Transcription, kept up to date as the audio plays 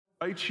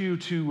I invite you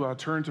to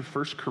turn to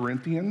 1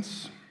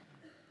 Corinthians.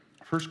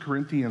 1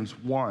 Corinthians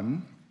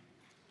 1.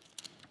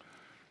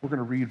 We're going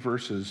to read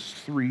verses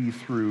 3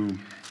 through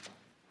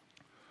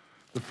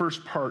the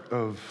first part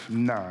of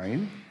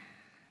 9.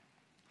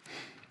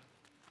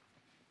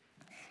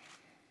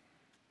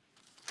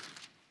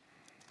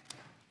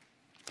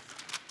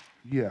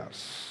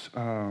 Yes.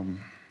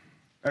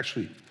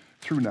 Actually,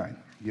 through 9.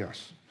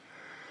 Yes.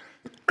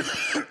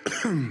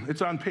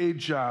 It's on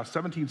page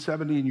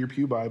 1770 in your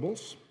pew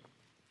Bibles.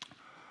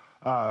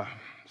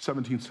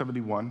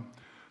 1771.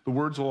 The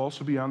words will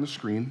also be on the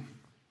screen.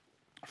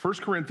 1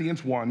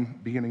 Corinthians 1,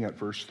 beginning at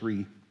verse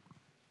 3.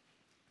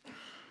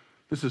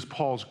 This is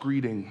Paul's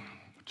greeting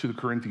to the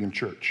Corinthian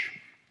church.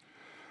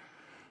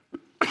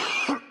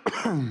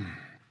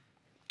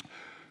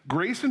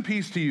 Grace and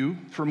peace to you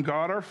from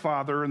God our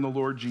Father and the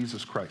Lord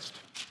Jesus Christ.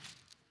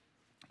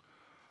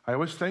 I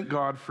always thank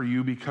God for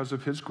you because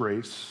of his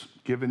grace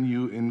given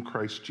you in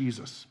Christ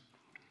Jesus.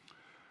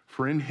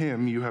 For in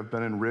him you have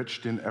been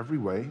enriched in every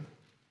way,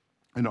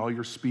 in all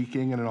your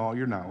speaking and in all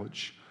your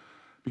knowledge,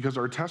 because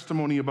our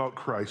testimony about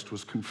Christ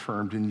was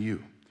confirmed in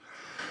you.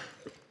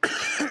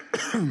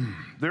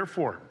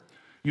 Therefore,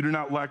 you do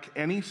not lack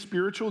any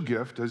spiritual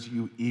gift as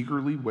you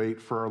eagerly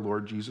wait for our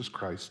Lord Jesus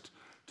Christ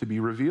to be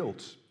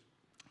revealed.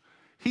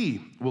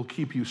 He will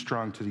keep you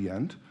strong to the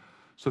end,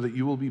 so that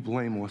you will be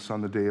blameless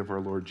on the day of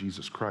our Lord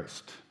Jesus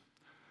Christ.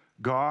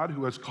 God,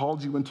 who has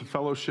called you into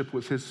fellowship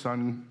with his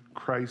Son,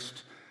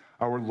 Christ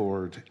our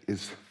Lord,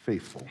 is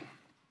faithful.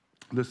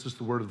 This is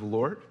the word of the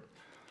Lord.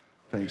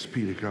 Thanks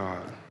be to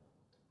God.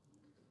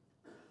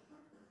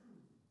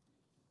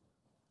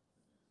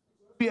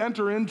 We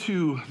enter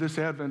into this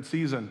Advent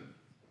season.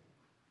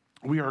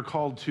 We are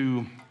called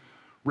to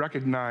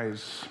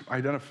recognize,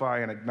 identify,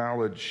 and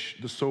acknowledge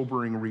the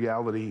sobering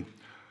reality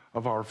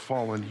of our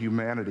fallen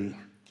humanity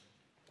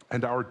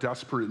and our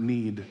desperate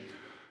need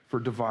for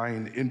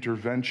divine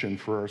intervention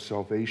for our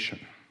salvation.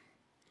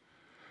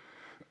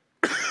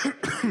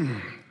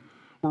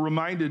 We're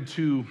reminded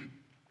to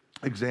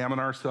examine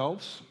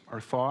ourselves,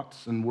 our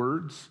thoughts and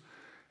words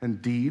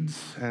and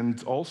deeds,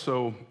 and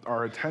also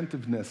our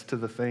attentiveness to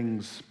the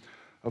things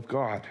of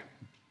God.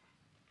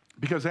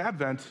 Because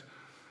Advent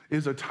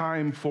is a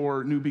time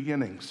for new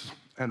beginnings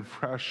and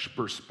fresh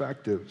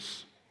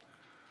perspectives.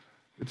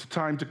 It's a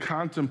time to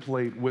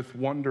contemplate with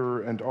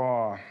wonder and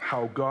awe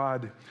how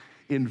God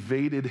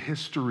invaded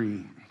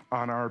history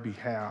on our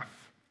behalf.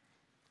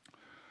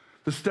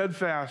 The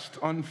steadfast,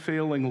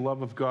 unfailing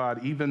love of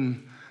God,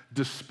 even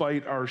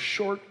despite our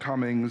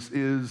shortcomings,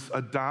 is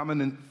a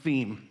dominant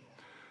theme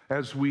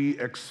as we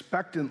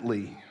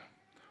expectantly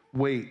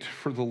wait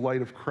for the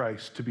light of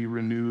Christ to be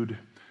renewed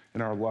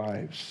in our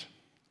lives.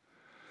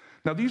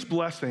 Now, these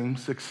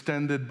blessings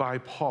extended by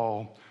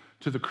Paul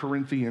to the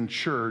Corinthian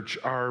church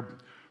are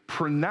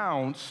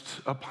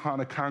pronounced upon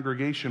a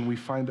congregation, we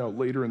find out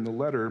later in the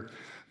letter,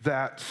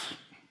 that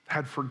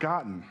had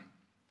forgotten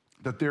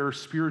that their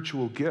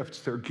spiritual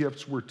gifts, their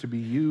gifts were to be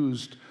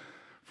used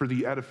for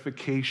the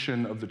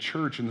edification of the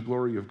church and the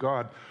glory of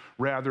God,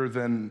 rather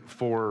than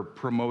for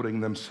promoting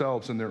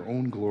themselves and their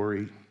own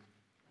glory.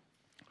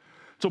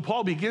 So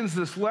Paul begins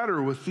this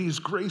letter with these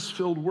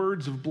grace-filled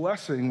words of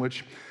blessing,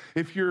 which,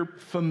 if you're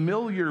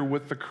familiar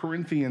with the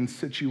Corinthian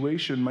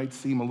situation, might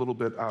seem a little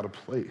bit out of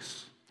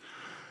place.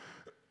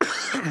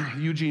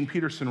 Eugene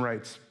Peterson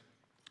writes,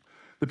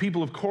 the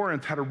people of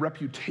Corinth had a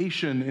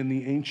reputation in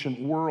the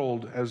ancient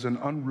world as an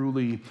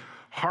unruly,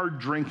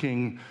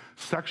 hard-drinking,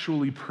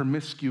 sexually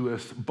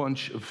promiscuous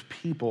bunch of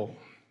people.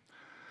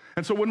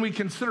 And so when we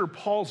consider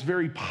Paul's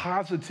very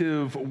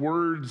positive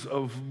words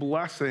of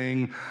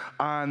blessing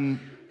on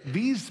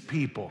these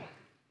people,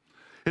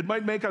 it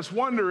might make us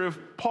wonder if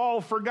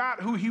Paul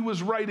forgot who he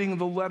was writing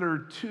the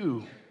letter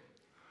to.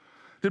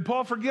 Did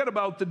Paul forget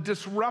about the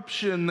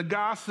disruption, the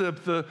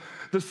gossip, the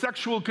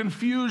sexual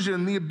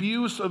confusion, the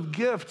abuse of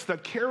gifts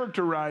that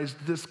characterized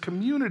this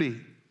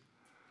community?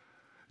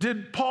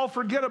 Did Paul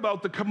forget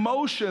about the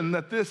commotion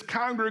that this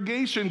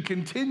congregation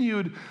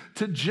continued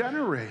to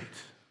generate?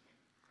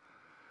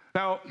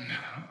 Now,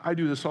 I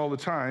do this all the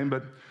time,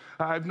 but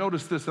I've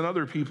noticed this in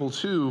other people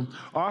too.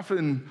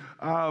 Often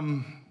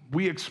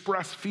we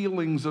express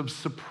feelings of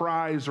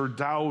surprise or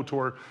doubt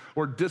or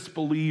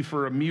disbelief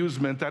or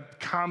amusement, that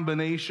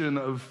combination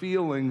of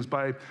feelings,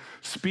 by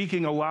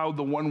speaking aloud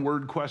the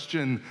one-word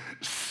question,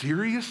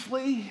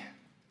 seriously?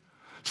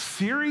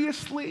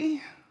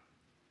 Seriously?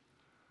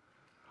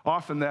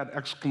 Often that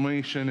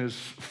exclamation is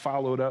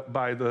followed up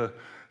by the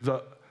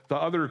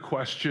other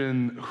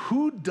question,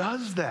 who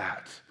does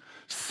that?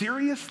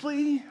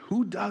 Seriously?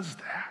 Who does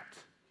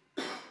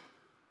that?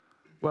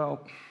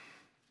 Well,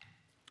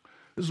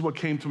 this is what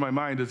came to my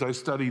mind as I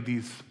studied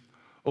these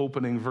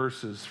opening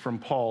verses from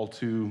Paul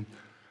to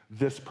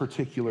this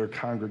particular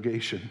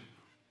congregation.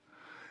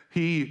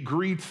 He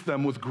greets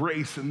them with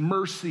grace and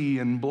mercy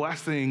and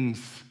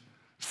blessings.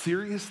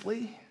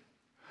 Seriously?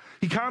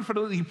 He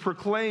confidently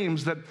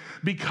proclaims that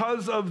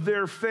because of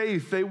their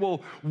faith, they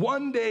will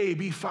one day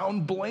be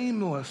found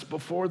blameless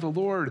before the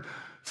Lord.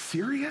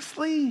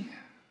 Seriously?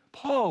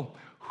 Paul,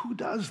 Who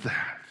does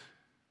that?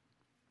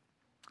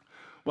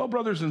 Well,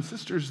 brothers and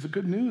sisters, the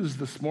good news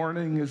this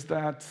morning is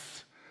that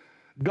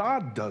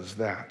God does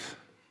that.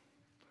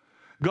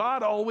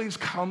 God always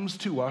comes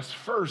to us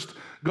first.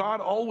 God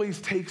always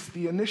takes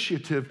the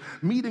initiative,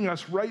 meeting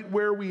us right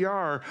where we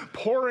are,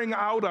 pouring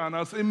out on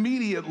us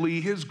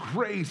immediately his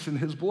grace and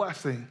his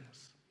blessings.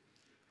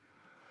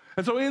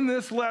 And so in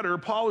this letter,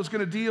 Paul is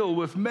going to deal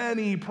with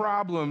many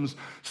problems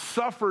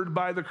suffered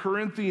by the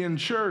Corinthian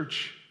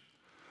church.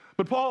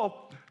 But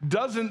Paul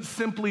doesn't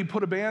simply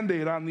put a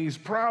Band-Aid on these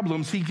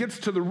problems. He gets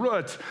to the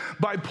root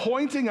by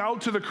pointing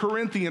out to the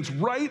Corinthians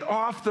right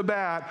off the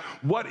bat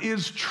what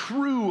is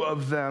true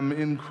of them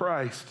in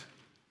Christ.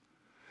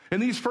 In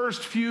these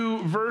first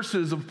few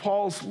verses of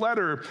Paul's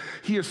letter,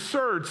 he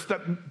asserts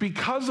that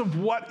because of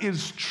what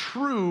is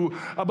true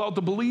about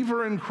the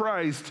believer in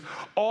Christ,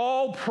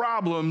 all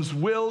problems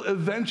will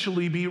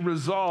eventually be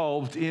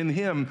resolved in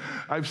him.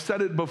 I've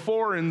said it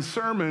before in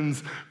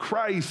sermons,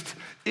 Christ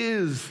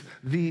is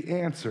the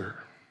answer.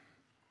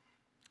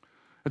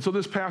 And so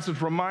this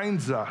passage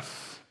reminds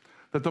us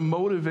that the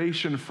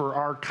motivation for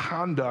our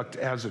conduct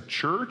as a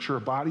church or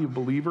a body of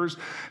believers,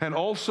 and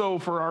also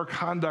for our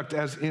conduct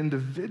as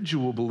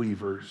individual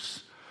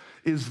believers,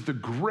 is the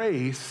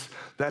grace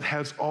that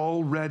has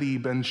already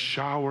been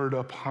showered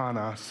upon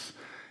us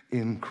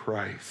in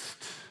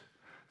Christ.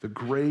 The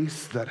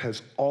grace that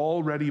has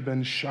already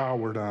been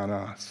showered on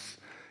us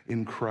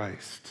in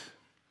Christ.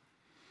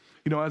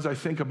 You know, as I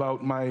think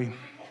about my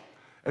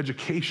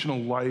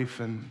educational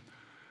life and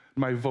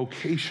my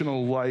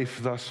vocational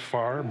life thus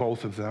far,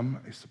 both of them,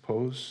 I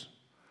suppose,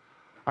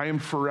 I am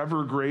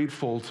forever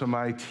grateful to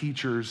my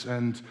teachers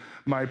and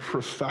my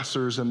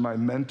professors and my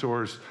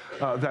mentors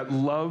that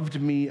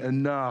loved me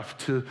enough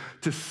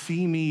to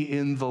see me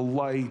in the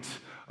light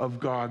of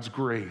God's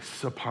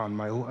grace upon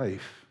my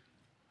life.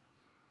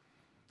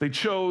 They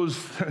chose,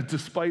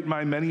 despite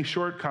my many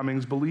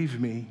shortcomings, believe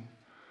me,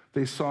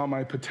 they saw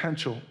my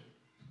potential.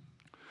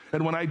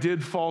 And when I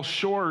did fall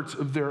short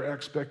of their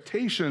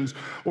expectations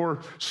or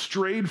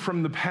strayed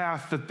from the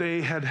path that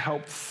they had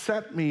helped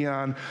set me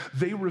on,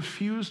 they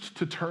refused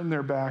to turn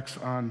their backs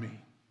on me.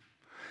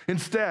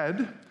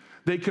 Instead,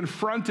 they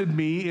confronted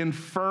me in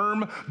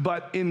firm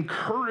but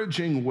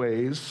encouraging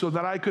ways so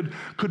that I could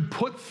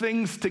put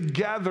things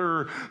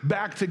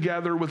back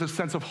together with a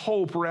sense of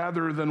hope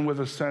rather than with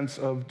a sense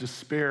of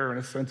despair and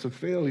a sense of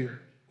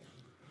failure.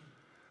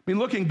 I mean,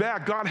 looking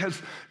back, God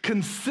has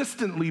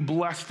consistently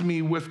blessed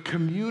me with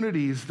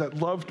communities that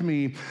loved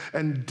me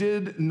and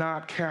did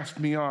not cast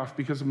me off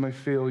because of my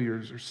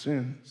failures or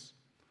sins.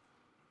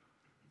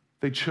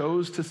 They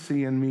chose to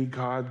see in me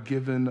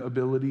God-given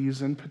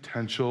abilities and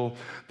potential.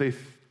 They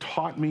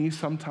taught me,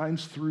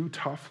 sometimes through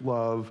tough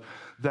love,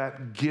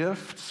 that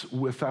gifts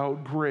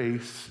without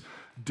grace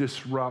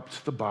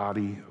disrupt the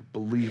body of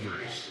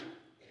believers.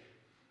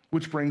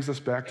 Which brings us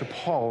back to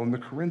Paul and the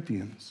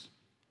Corinthians.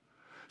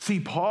 See,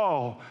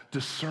 Paul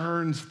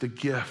discerns the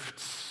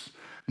gifts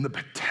and the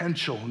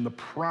potential and the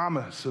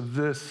promise of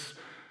this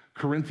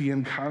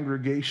Corinthian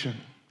congregation.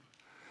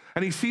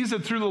 And he sees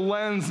it through the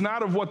lens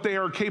not of what they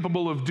are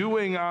capable of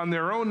doing on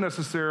their own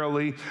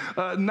necessarily,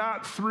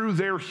 not through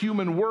their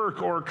human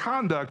work or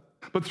conduct,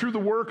 but through the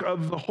work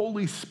of the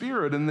Holy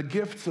Spirit and the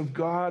gifts of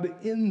God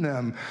in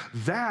them.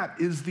 That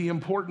is the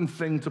important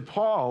thing to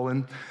Paul.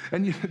 And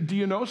do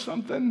you know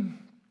something?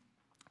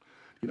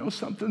 You know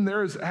something?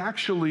 There is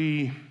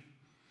actually,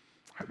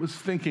 I was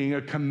thinking,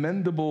 a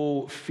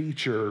commendable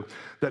feature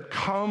that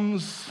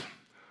comes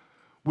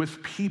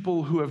with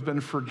people who have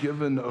been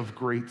forgiven of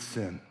great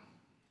sin.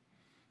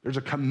 There's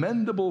a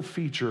commendable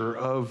feature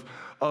of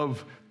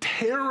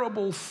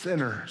terrible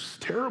sinners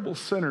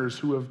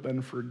who have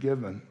been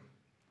forgiven.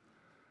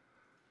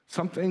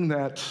 Something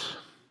that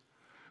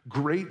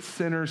great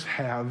sinners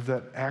have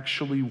that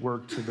actually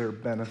work to their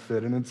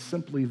benefit, and it's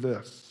simply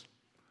this.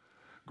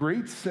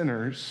 Great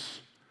sinners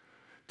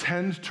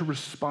tend to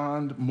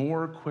respond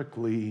more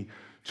quickly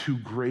to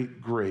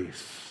great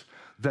grace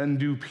than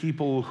do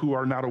people who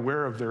are not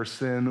aware of their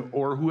sin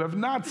or who have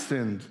not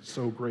sinned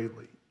so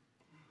greatly.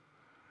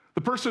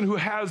 The person who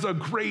has a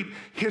great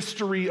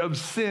history of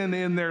sin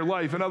in their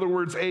life, in other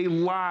words, a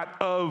lot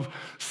of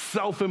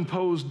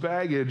self-imposed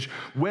baggage,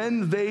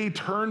 when they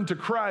turn to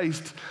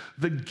Christ,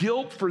 the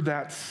guilt for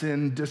that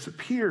sin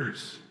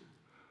disappears,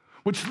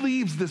 which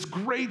leaves this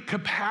great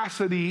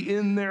capacity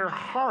in their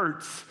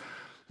hearts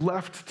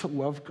left to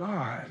love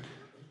God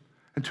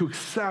and to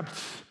accept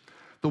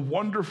the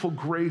wonderful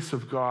grace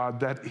of God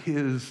that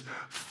is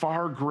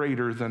far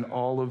greater than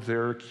all of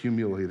their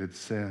accumulated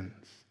sins.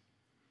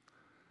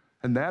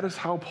 And that is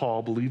how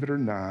Paul, believe it or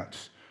not,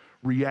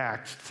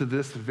 reacts to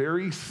this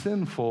very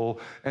sinful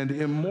and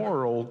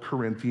immoral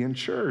Corinthian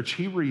church.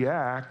 He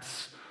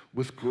reacts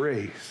with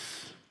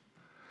grace.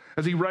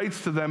 As he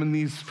writes to them in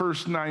these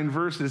first 9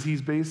 verses,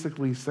 he's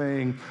basically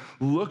saying,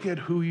 look at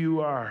who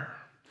you are.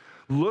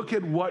 Look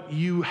at what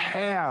you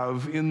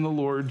have in the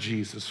Lord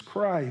Jesus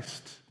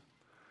Christ.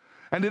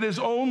 And it is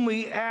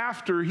only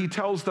after he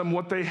tells them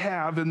what they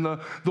have in the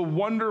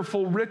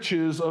wonderful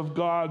riches of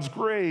God's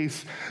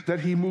grace that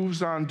he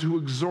moves on to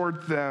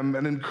exhort them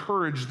and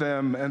encourage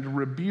them and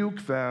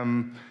rebuke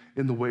them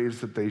in the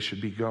ways that they should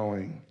be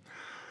going.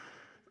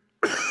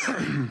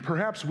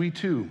 Perhaps we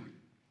too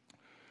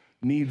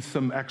need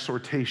some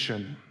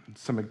exhortation,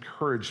 some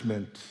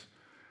encouragement,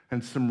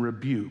 and some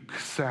rebuke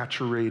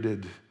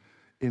saturated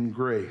in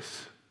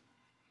grace.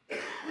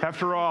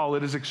 After all,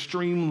 it is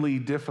extremely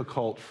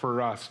difficult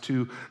for us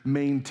to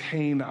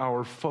maintain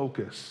our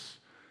focus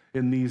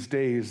in these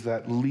days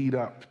that lead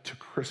up to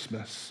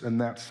Christmas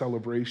and that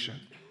celebration.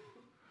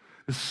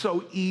 It's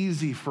so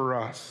easy for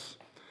us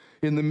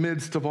in the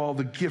midst of all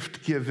the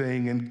gift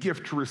giving and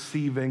gift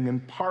receiving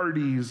and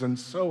parties and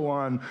so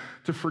on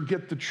to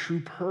forget the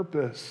true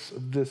purpose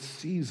of this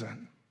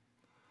season.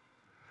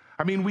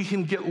 I mean, we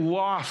can get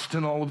lost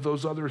in all of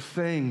those other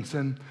things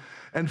and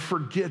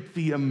forget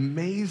the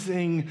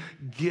amazing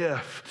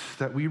gift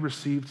that we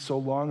received so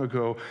long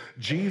ago,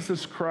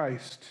 Jesus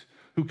Christ,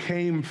 who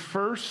came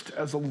first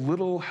as a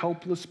little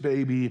helpless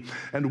baby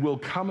and will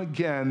come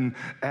again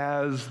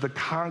as the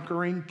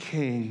conquering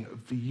king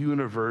of the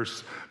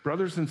universe.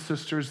 Brothers and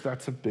sisters,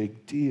 that's a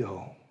big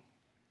deal.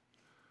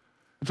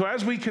 And so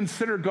as we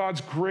consider God's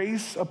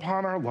grace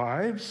upon our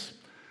lives,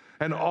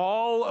 and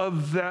all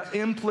of the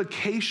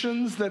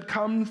implications that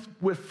come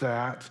with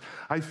that,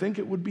 I think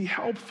it would be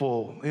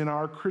helpful in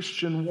our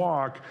Christian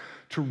walk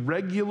to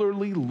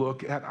regularly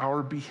look at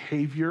our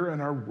behavior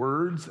and our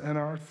words and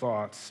our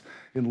thoughts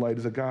in light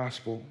of the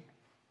gospel.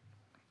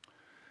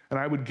 And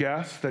I would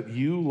guess that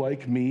you,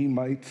 like me,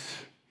 might,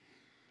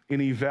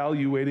 in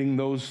evaluating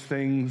those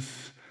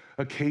things,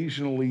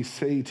 occasionally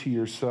say to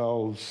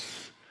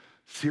yourselves,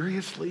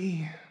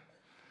 seriously?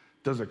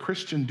 Does a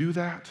Christian do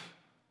that?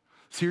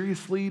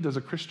 Seriously, does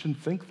a Christian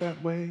think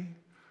that way,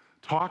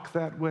 talk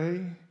that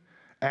way,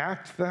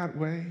 act that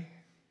way?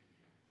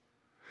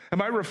 Am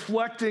I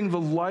reflecting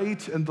the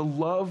light and the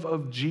love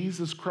of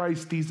Jesus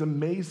Christ, these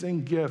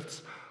amazing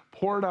gifts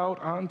poured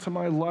out onto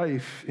my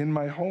life, in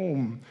my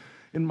home,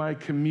 in my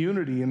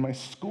community, in my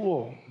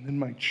school, in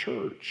my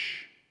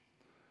church?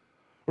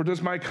 Or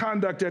does my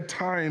conduct at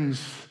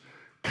times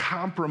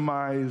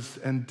compromise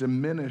and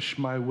diminish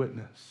my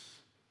witness?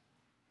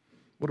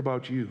 What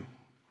about you?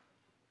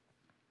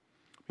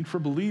 For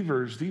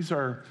believers, these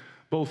are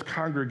both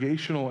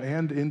congregational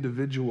and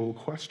individual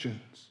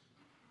questions.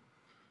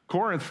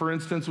 Corinth, for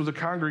instance, was a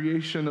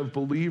congregation of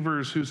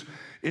believers whose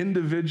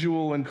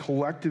individual and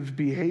collective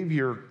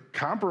behavior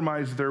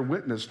compromised their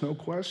witness, no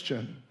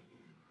question.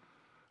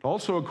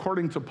 Also,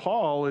 according to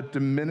Paul, it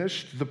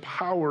diminished the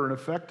power and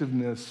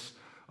effectiveness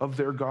of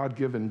their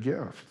God-given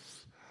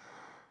gifts.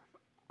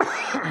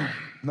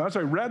 Now, as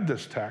I read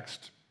this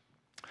text,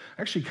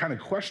 I actually kind of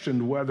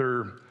questioned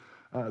whether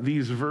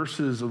these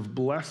verses of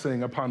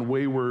blessing upon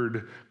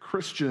wayward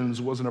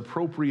Christians was an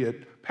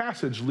appropriate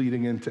passage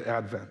leading into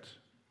Advent.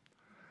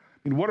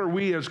 I mean, what are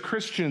we as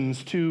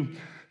Christians to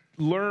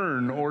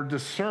learn or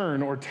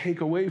discern or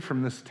take away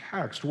from this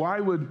text?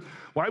 Why would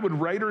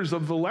writers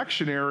of the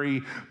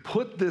lectionary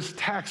put this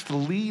text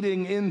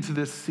leading into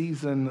this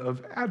season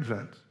of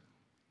Advent?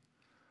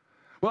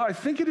 Well, I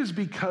think it is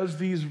because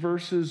these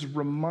verses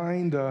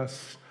remind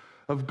us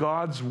of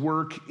God's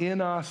work in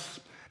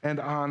us and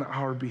on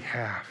our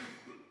behalf.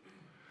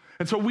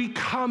 And so we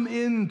come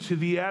into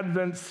the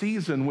Advent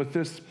season with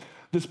this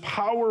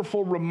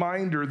powerful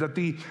reminder that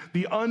the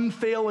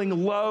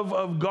unfailing love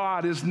of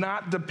God is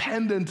not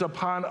dependent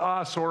upon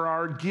us or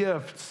our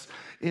gifts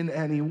in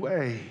any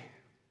way.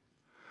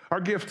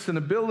 Our gifts and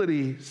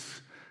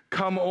abilities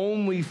come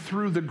only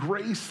through the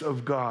grace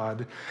of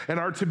God and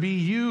are to be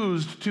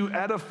used to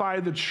edify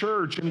the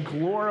church and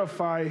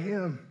glorify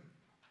Him.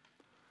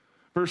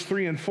 Verse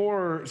 3 and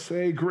 4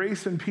 say,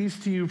 grace and peace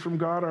to you from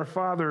God our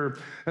Father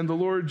and the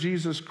Lord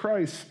Jesus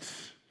Christ.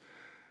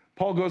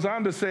 Paul goes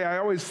on to say, I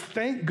always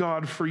thank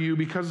God for you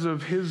because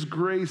of His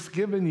grace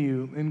given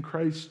you in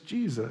Christ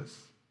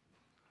Jesus.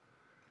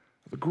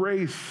 The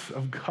grace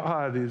of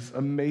God is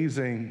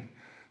amazing.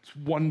 It's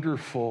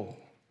wonderful.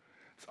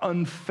 It's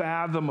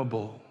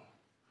unfathomable.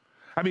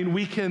 I mean,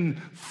 we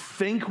can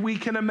think we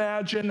can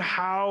imagine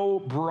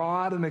how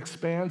broad and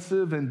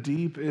expansive and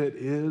deep it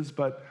is,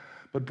 but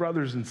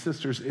brothers and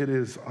sisters, it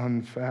is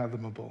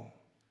unfathomable.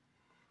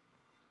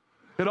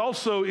 It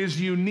also is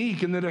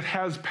unique in that it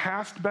has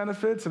past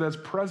benefits, it has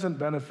present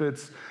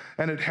benefits,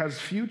 and it has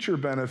future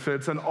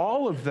benefits, and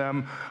all of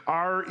them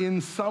are in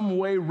some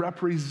way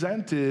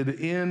represented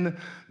in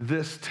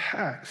this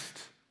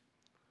text.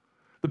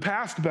 The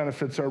past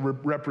benefits are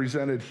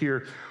represented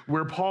here,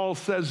 where Paul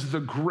says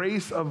the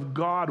grace of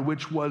God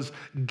which was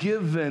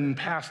given,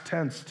 past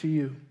tense, to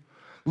you.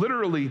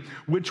 Literally,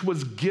 which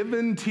was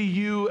given to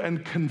you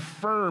and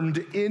confirmed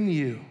in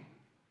you.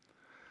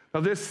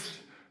 Now this,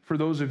 for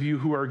those of you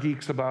who are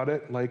geeks about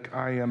it, like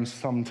I am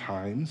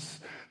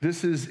sometimes,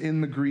 this is in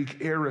the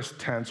Greek aorist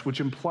tense, which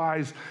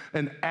implies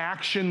an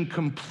action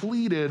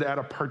completed at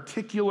a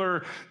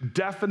particular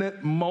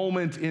definite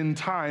moment in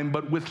time,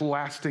 but with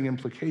lasting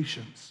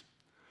implications.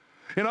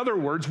 In other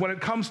words, when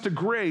it comes to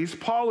grace,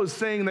 Paul is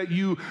saying that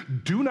you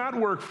do not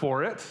work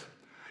for it.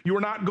 You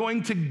are not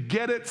going to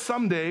get it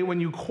someday when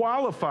you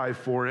qualify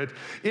for it.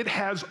 It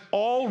has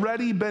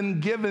already been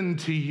given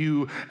to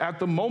you at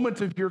the moment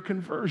of your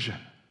conversion.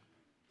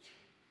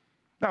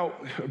 Now,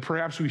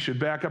 perhaps we should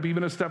back up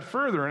even a step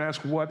further and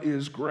ask, what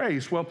is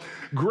grace? Well,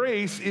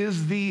 grace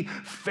is the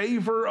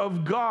favor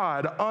of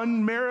God,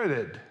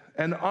 unmerited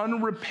and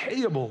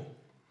unrepayable.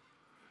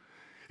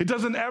 It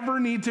doesn't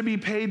ever need to be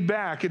paid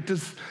back. It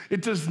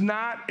does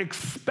not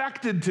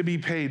expect it to be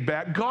paid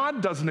back.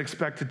 God doesn't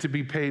expect it to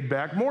be paid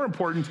back. More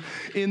important,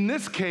 in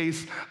this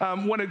case,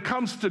 when it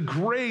comes to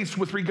grace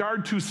with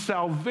regard to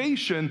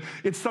salvation,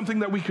 it's something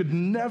that we could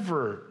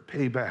never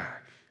pay back.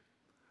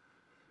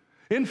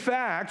 In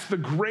fact, the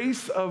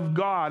grace of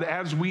God,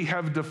 as we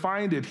have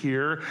defined it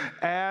here,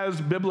 as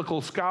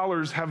biblical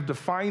scholars have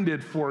defined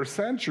it for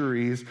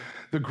centuries,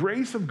 the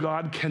grace of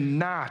God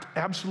cannot,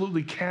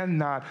 absolutely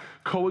cannot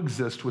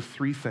coexist with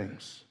three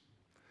things: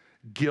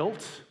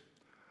 guilt,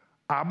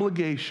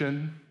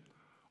 obligation,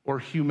 or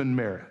human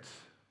merit.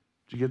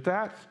 Did you get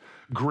that?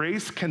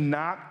 Grace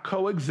cannot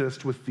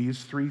coexist with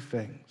these three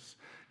things: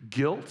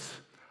 guilt,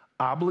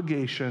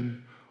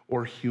 obligation,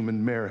 or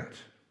human merit.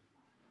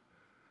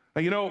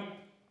 Now, you know,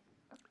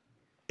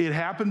 it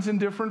happens in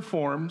different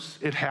forms,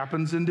 it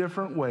happens in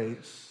different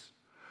ways,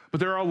 but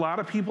there are a lot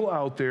of people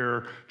out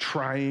there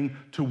trying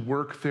to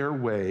work their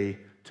way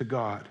to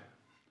God.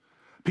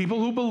 People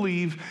who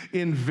believe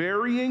in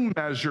varying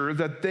measure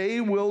that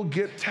they will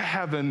get to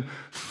heaven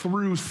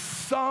through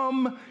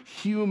some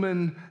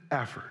human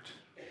effort.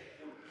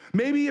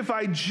 Maybe if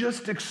I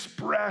just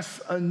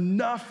express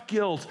enough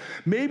guilt,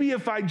 maybe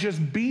if I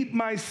just beat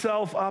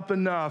myself up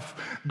enough,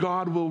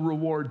 God will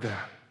reward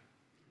that.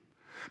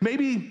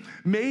 Maybe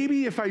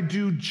if I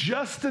do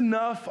just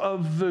enough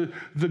of the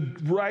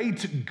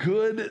right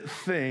good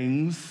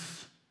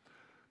things,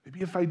 maybe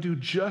if I do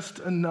just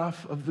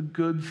enough of the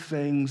good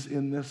things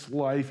in this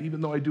life, even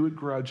though I do it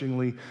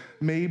grudgingly,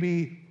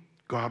 maybe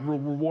God will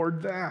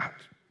reward that.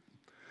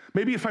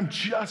 Maybe if I'm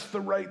just the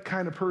right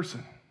kind of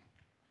person,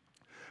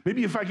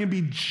 maybe if I can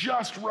be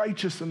just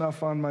righteous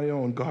enough on my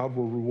own, God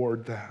will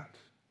reward that.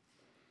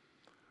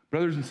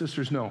 Brothers and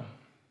sisters, no.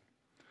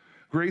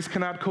 Grace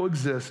cannot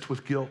coexist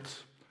with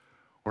guilt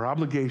or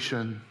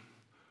obligation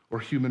or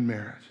human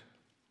merit.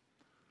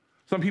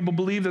 Some people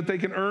believe that they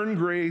can earn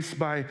grace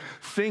by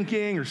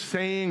thinking or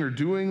saying or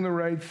doing the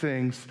right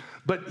things.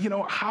 But, you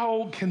know,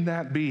 how can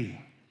that be?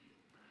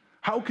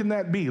 How can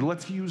that be?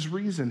 Let's use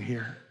reason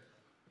here.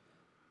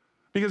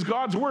 Because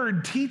God's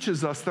word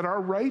teaches us that our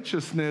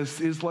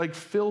righteousness is like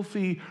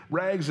filthy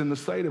rags in the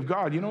sight of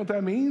God. You know what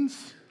that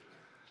means?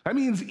 That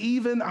means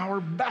even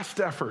our best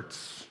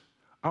efforts,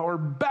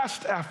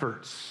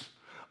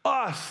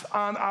 us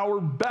on our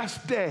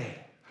best day,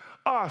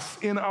 us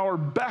in our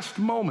best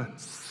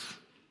moments,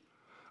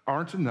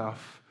 aren't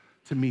enough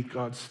to meet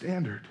God's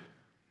standard.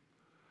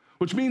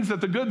 Which means that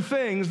the good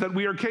things that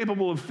we are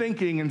capable of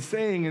thinking and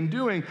saying and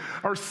doing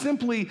are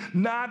simply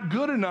not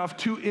good enough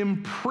to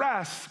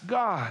impress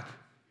God.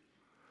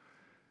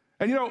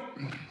 And you know,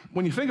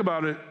 when you think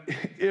about it,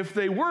 if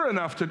they were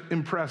enough to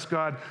impress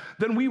God,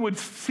 then we would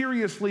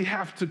seriously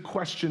have to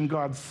question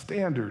God's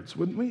standards,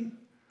 wouldn't we?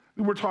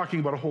 We're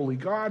talking about a holy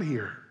God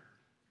here.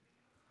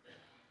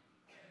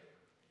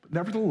 But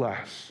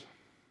nevertheless,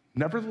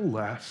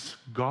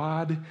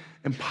 God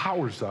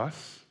empowers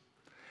us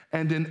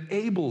and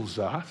enables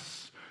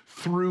us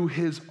through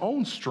his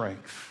own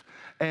strength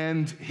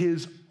and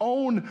his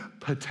own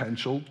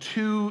potential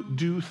to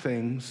do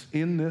things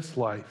in this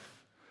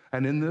life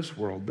and in this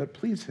world that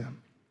please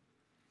him.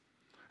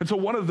 And so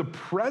one of the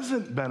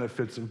present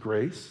benefits of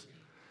grace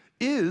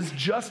is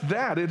just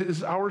that. It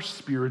is our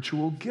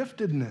spiritual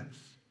giftedness.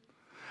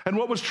 And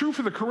what was true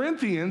for the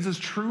Corinthians is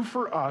true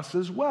for us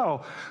as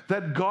well,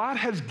 that God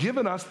has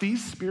given us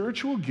these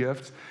spiritual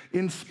gifts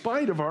in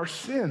spite of our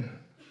sin.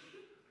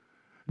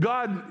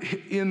 God,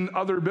 in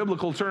other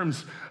biblical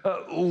terms,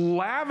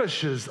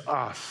 lavishes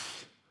on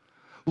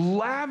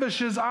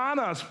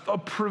us a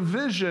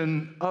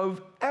provision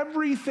of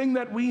everything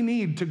that we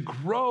need to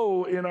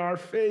grow in our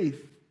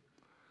faith.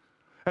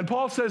 And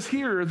Paul says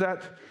here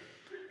that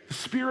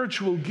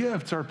spiritual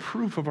gifts are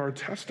proof of our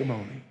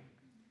testimony.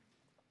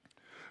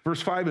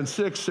 Verse 5 and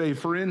 6 say,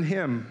 "For in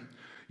him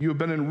you have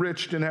been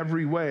enriched in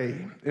every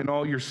way, in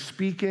all your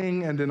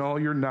speaking and in all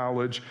your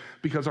knowledge,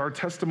 because our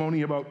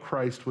testimony about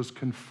Christ was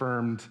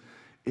confirmed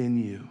in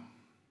you."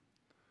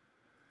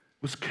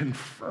 Was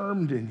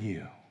confirmed in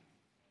you.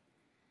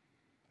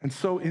 And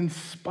so in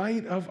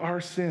spite of our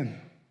sin,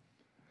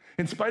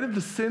 in spite of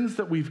the sins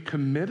that we've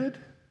committed,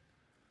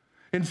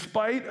 in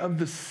spite of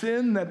the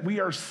sin that we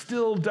are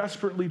still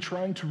desperately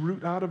trying to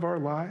root out of our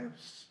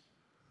lives,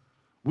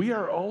 we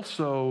are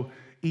also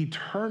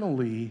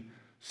eternally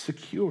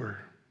secure.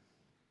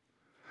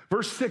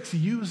 Verse 6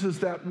 uses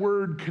that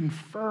word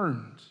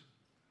confirmed.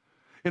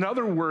 In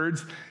other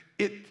words,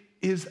 it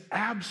is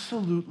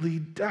absolutely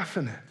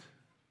definite.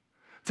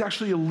 It's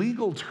actually a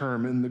legal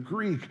term in the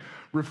Greek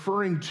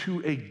referring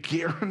to a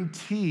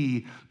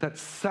guarantee that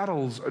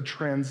settles a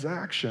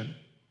transaction.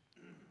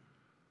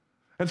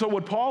 And so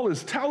what Paul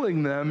is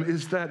telling them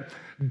is that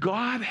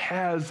God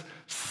has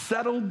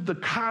settled the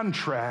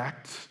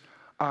contract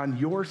on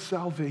your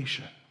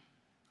salvation.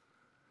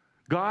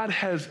 God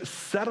has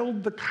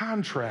settled the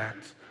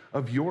contract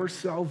of your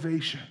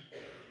salvation.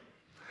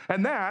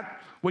 And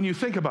that, when you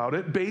think about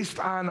it, based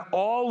on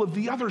all of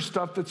the other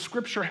stuff that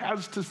Scripture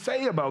has to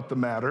say about the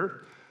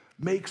matter,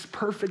 makes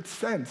perfect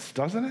sense,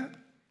 doesn't it?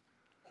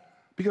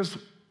 Because,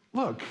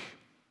 look,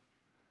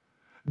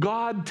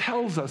 God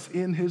tells us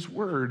in His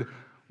Word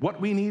what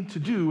we need to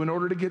do in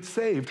order to get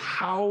saved,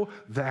 how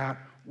that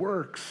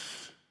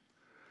works.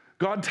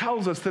 God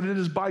tells us that it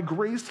is by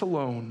grace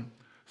alone,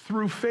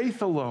 through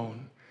faith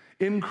alone,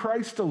 in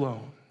Christ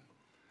alone.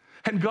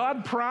 And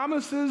God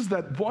promises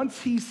that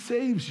once He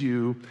saves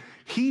you,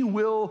 He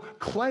will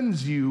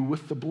cleanse you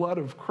with the blood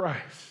of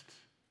Christ.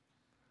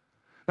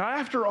 Now,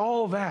 after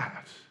all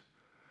that,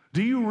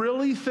 do you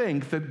really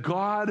think that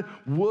God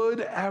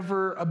would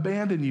ever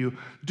abandon you?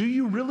 Do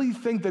you really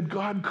think that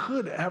God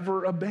could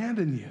ever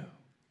abandon you?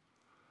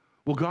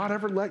 Will God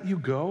ever let you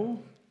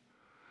go?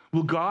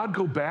 Will God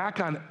go back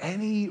on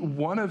any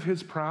one of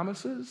His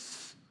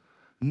promises?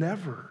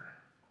 Never.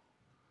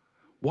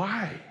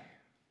 Why?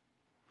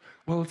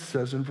 Well, it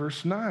says in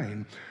verse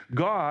 9,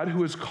 God,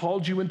 who has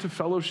called you into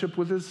fellowship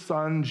with His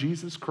Son,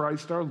 Jesus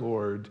Christ our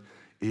Lord,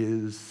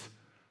 is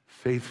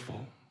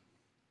faithful.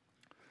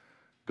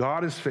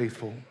 God is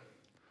faithful.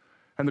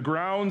 And the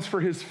grounds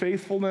for His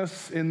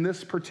faithfulness in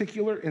this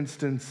particular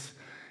instance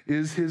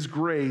is His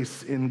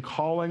grace in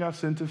calling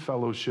us into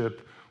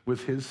fellowship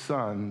with His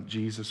Son,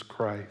 Jesus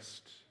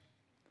Christ.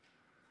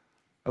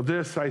 Now,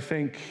 this, I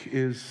think,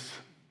 is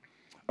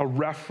a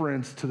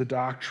reference to the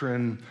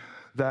doctrine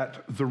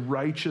that the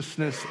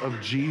righteousness of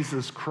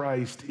Jesus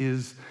Christ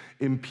is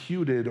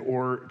imputed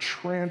or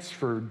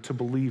transferred to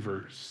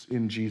believers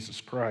in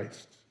Jesus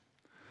Christ.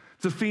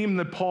 It's a theme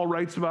that Paul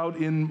writes about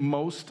in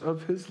most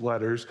of his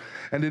letters,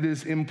 and it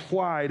is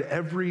implied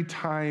every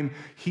time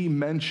he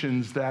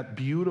mentions that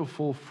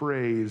beautiful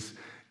phrase,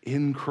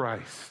 in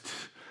Christ,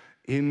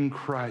 in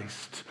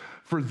Christ,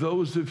 for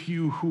those of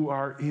you who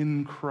are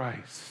in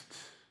Christ.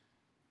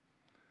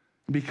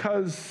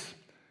 Because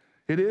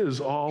it is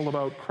all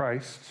about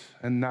Christ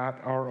and not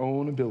our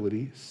own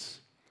abilities,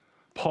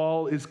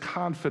 Paul is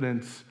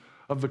confident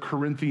of the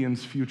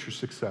Corinthians' future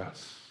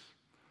success.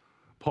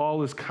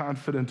 Paul is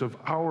confident of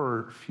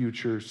our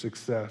future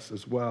success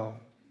as well.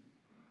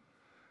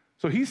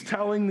 So he's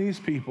telling these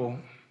people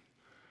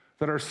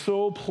that are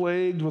so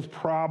plagued with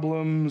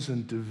problems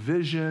and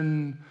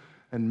division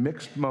and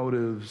mixed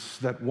motives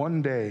that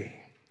one day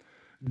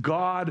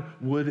God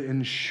would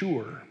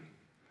ensure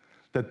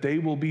that they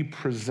will be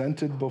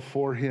presented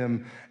before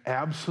Him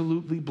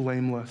absolutely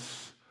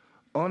blameless,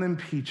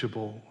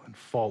 unimpeachable, and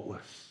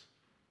faultless.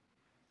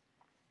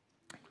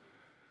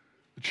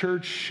 The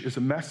church is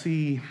a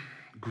messy,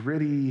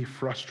 gritty,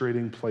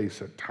 frustrating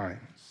place at times.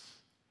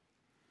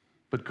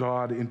 But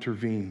God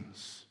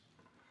intervenes.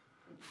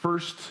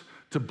 First,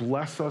 to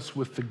bless us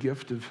with the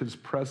gift of His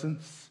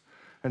presence,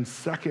 and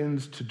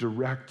second, to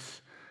direct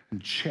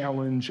and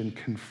challenge and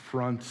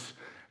confront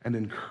and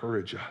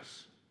encourage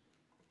us.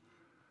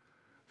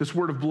 This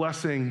word of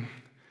blessing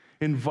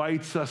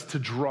invites us to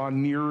draw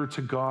nearer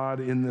to God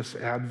in this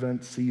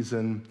Advent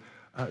season,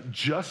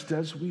 just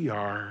as we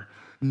are,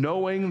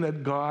 knowing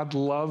that God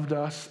loved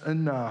us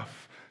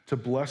enough to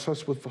bless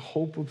us with the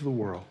hope of the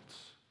world,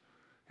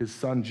 His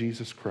Son,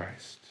 Jesus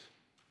Christ.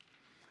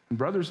 And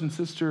brothers and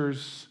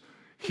sisters,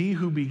 He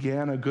who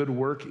began a good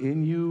work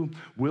in you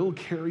will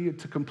carry it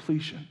to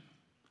completion.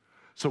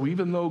 So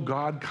even though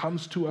God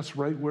comes to us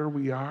right where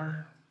we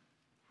are,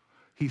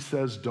 He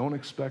says, don't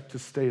expect to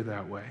stay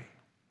that way.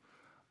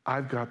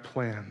 I've got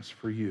plans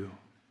for you.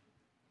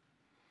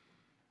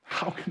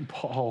 How can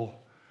Paul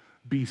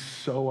be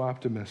so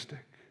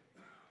optimistic?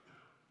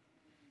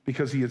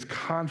 Because he is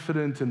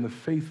confident in the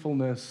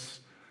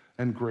faithfulness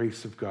and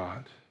grace of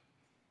God.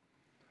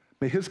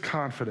 May His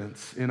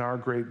confidence in our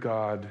great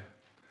God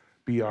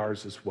be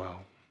ours as well.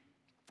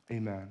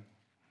 Amen.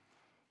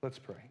 Let's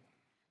pray.